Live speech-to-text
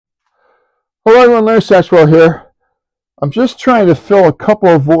Hello everyone, Larry Satchwell here. I'm just trying to fill a couple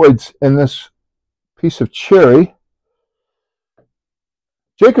of voids in this piece of cherry.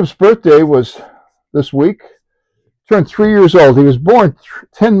 Jacob's birthday was this week. Turned 3 years old. He was born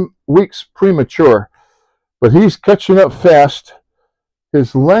 10 weeks premature, but he's catching up fast.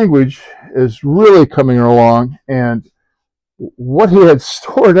 His language is really coming along, and what he had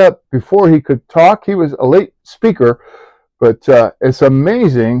stored up before he could talk, he was a late speaker, but it's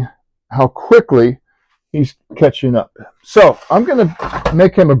amazing how quickly he's catching up. So I'm going to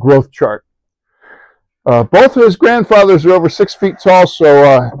make him a growth chart. Both of his grandfathers are over 6 feet tall,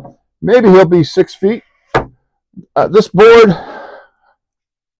 so maybe he'll be 6 feet. This board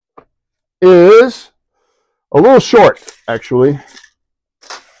is a little short, actually.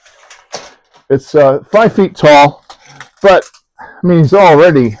 It's 5 feet tall, but I mean, he's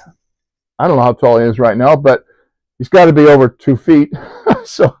already, I don't know how tall he is right now, but he's got to be over 2 feet.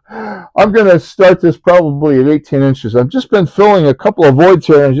 So I'm going to start this probably at 18 inches. I've just been filling a couple of voids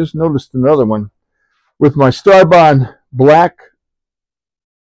here, and I just noticed another one with my Starbond black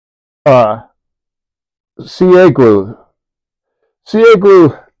CA glue. CA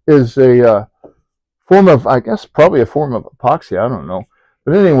glue is a form of, I guess, probably a form of epoxy. I don't know.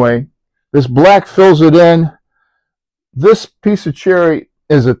 But anyway, this black fills it in. This piece of cherry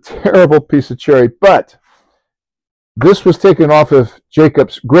is a terrible piece of cherry, but this was taken off of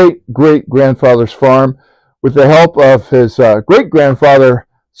Jacob's great-great-grandfather's farm with the help of his great-grandfather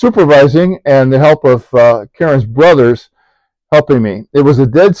supervising and the help of Karen's brothers helping me. It was a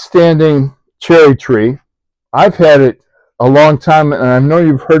dead standing cherry tree. I've had it a long time, and I know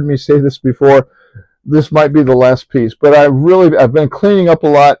you've heard me say this before. This might be the last piece, but I've been cleaning up a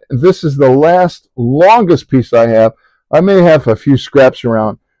lot. This is the longest piece I have. I may have a few scraps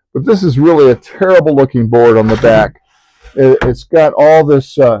around, but this is really a terrible looking board on the back. It's got all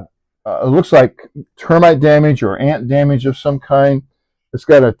this, it looks like termite damage or ant damage of some kind. It's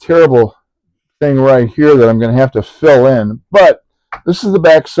got a terrible thing right here that I'm going to have to fill in. But this is the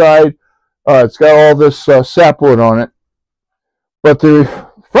back side. It's got all this sapwood on it. But the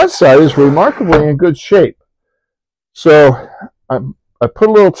front side is remarkably in good shape. So I put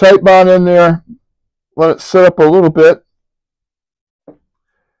a little tight bond in there, let it set up a little bit.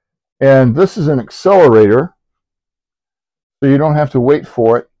 And this is an accelerator, so you don't have to wait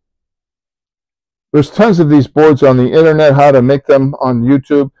for it. There's tons of these boards on the internet, how to make them on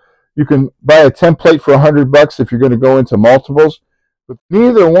YouTube. You can buy a template for $100 if you're going to go into multiples. But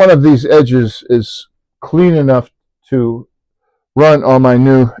neither one of these edges is clean enough to run on my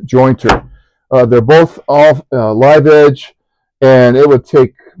new jointer. They're both all live edge, and it would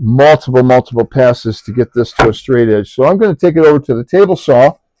take multiple passes to get this to a straight edge. So I'm going to take it over to the table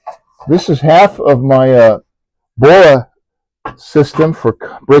saw. This is half of my Bora system for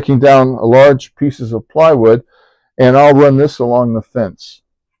breaking down large pieces of plywood, and I'll run this along the fence.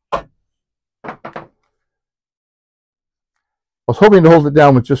 I was hoping to hold it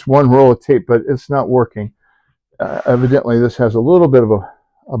down with just one roll of tape, but it's not working. Evidently this has a little bit of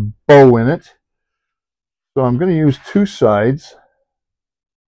a bow in it, so I'm going to use two sides.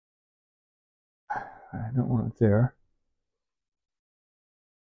 I don't want it there.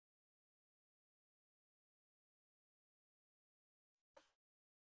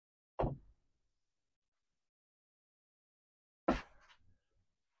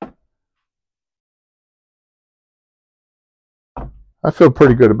 I feel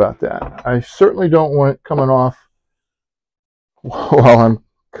pretty good about that. I certainly don't want it coming off while I'm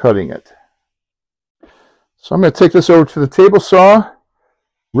cutting it. So I'm going to take this over to the table saw,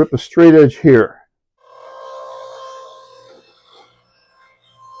 rip a straight edge here.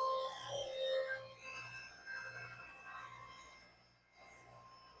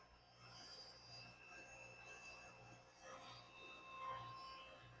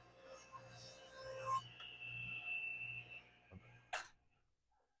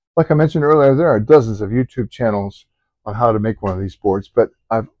 Like I mentioned earlier, there are dozens of YouTube channels on how to make one of these boards, but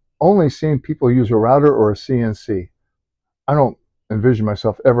I've only seen people use a router or a CNC. I don't envision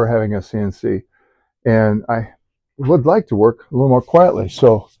myself ever having a CNC, and I would like to work a little more quietly.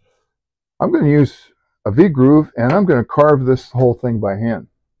 So I'm going to use a V-groove, and I'm going to carve this whole thing by hand.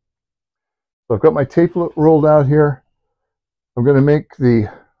 So I've got my tape rolled out here. I'm going to make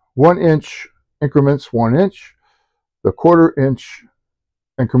the 1 inch increments 1 inch, the 1/4 inch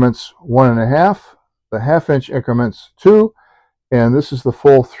increments 1.5, the 1/2 inch increments 2, and this is the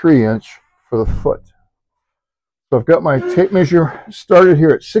full 3 inch for the foot. So I've got my tape measure started here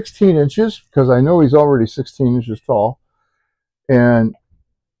at 16 inches because I know he's already 16 inches tall. And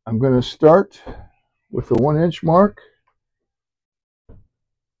I'm going to start with the 1 inch mark.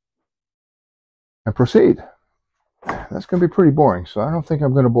 and proceed. That's going to be pretty boring, so I don't think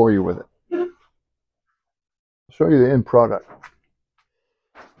I'm going to bore you with it. I'll show you the end product.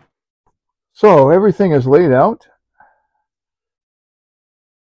 So everything is laid out.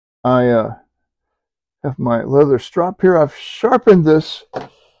 I have my leather strap here. I've sharpened this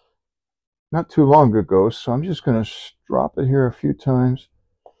not too long ago, so I'm just going to drop it here a few times.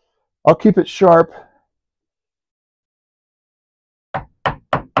 I'll keep it sharp.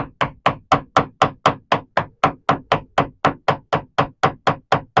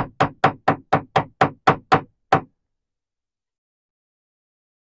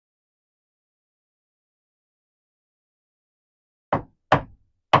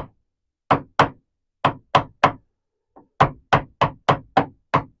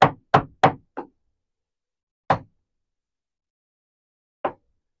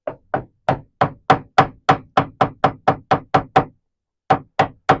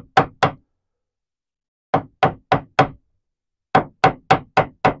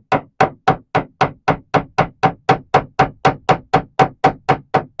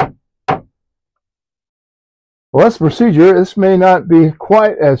 Well, that's the procedure. This may not be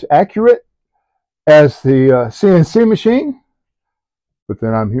quite as accurate as the CNC machine, but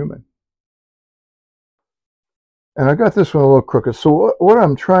then I'm human. And I got this one a little crooked. So what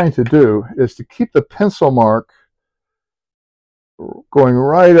I'm trying to do is to keep the pencil mark going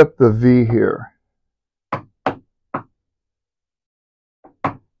right up the V here.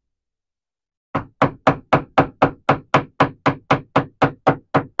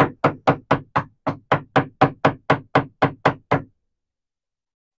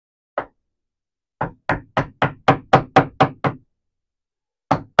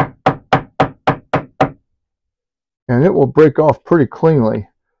 And it will break off pretty cleanly.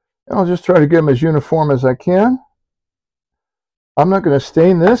 And I'll just try to get them as uniform as I can. I'm not going to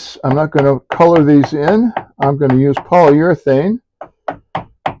stain this. I'm not going to color these in. I'm going to use polyurethane.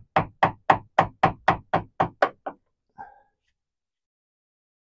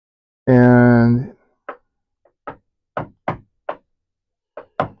 And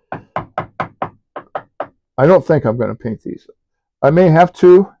I don't think I'm going to paint these. I may have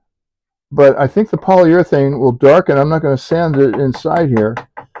to, but I think the polyurethane will darken. I'm not going to sand it inside here.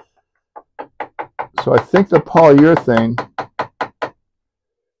 So I think the polyurethane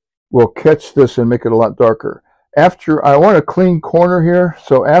will catch this and make it a lot darker. After, I want a clean corner here,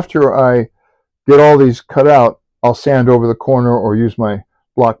 so after I get all these cut out, I'll sand over the corner or use my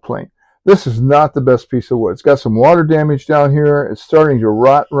block plane. This is not the best piece of wood. It's got some water damage down here. It's starting to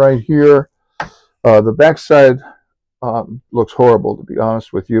rot right here. The backside looks horrible, to be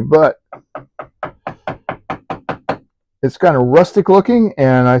honest with you, but it's kind of rustic looking,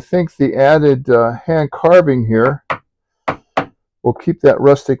 and I think the added hand carving here will keep that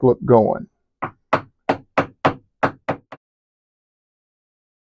rustic look going.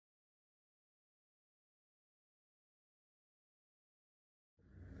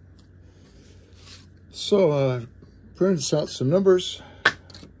 So I've printed out some numbers.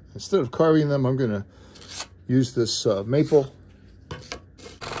 Instead of carving them, I'm going to use this maple.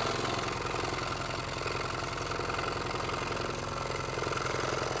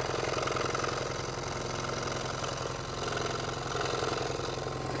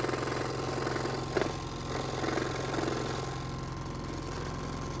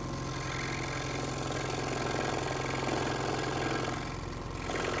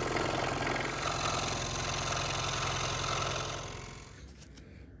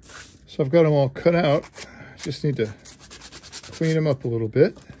 So I've got them all cut out. Just need to clean them up a little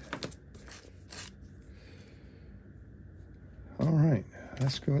bit. All right,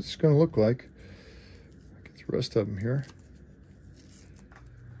 that's what it's going to look like. Get the rest of them here.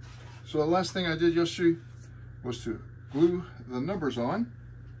 So the last thing I did yesterday was to glue the numbers on.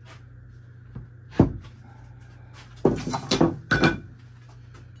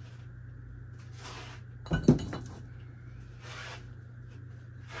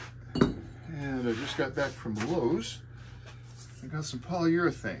 And I just got back from Lowe's. I got some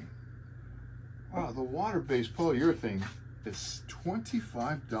polyurethane. Wow, the water-based polyurethane is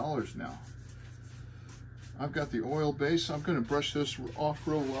 $25 now. I've got the oil base. I'm going to brush this off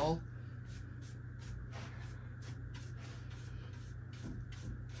real well.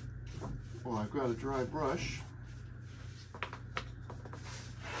 Well, I've got a dry brush.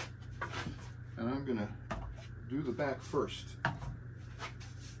 And I'm going to do the back first.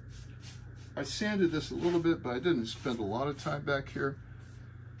 I sanded this a little bit, but I didn't spend a lot of time back here.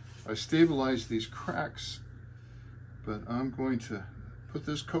 I stabilized these cracks, but I'm going to put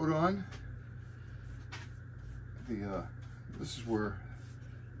this coat on. This is where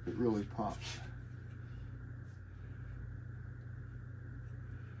it really pops.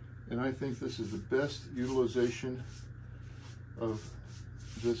 And I think this is the best utilization of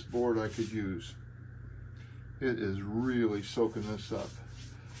this board I could use. It is really soaking this up.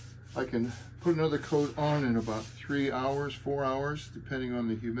 I can put another coat on in about 3 hours, 4 hours, depending on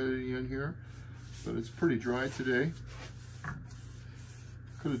the humidity in here. But it's pretty dry today.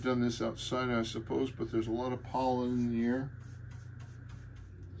 Could have done this outside, I suppose, but there's a lot of pollen in the air.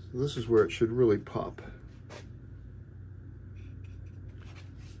 So this is where it should really pop.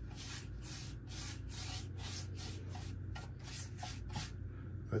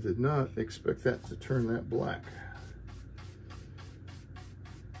 I did not expect that to turn that black.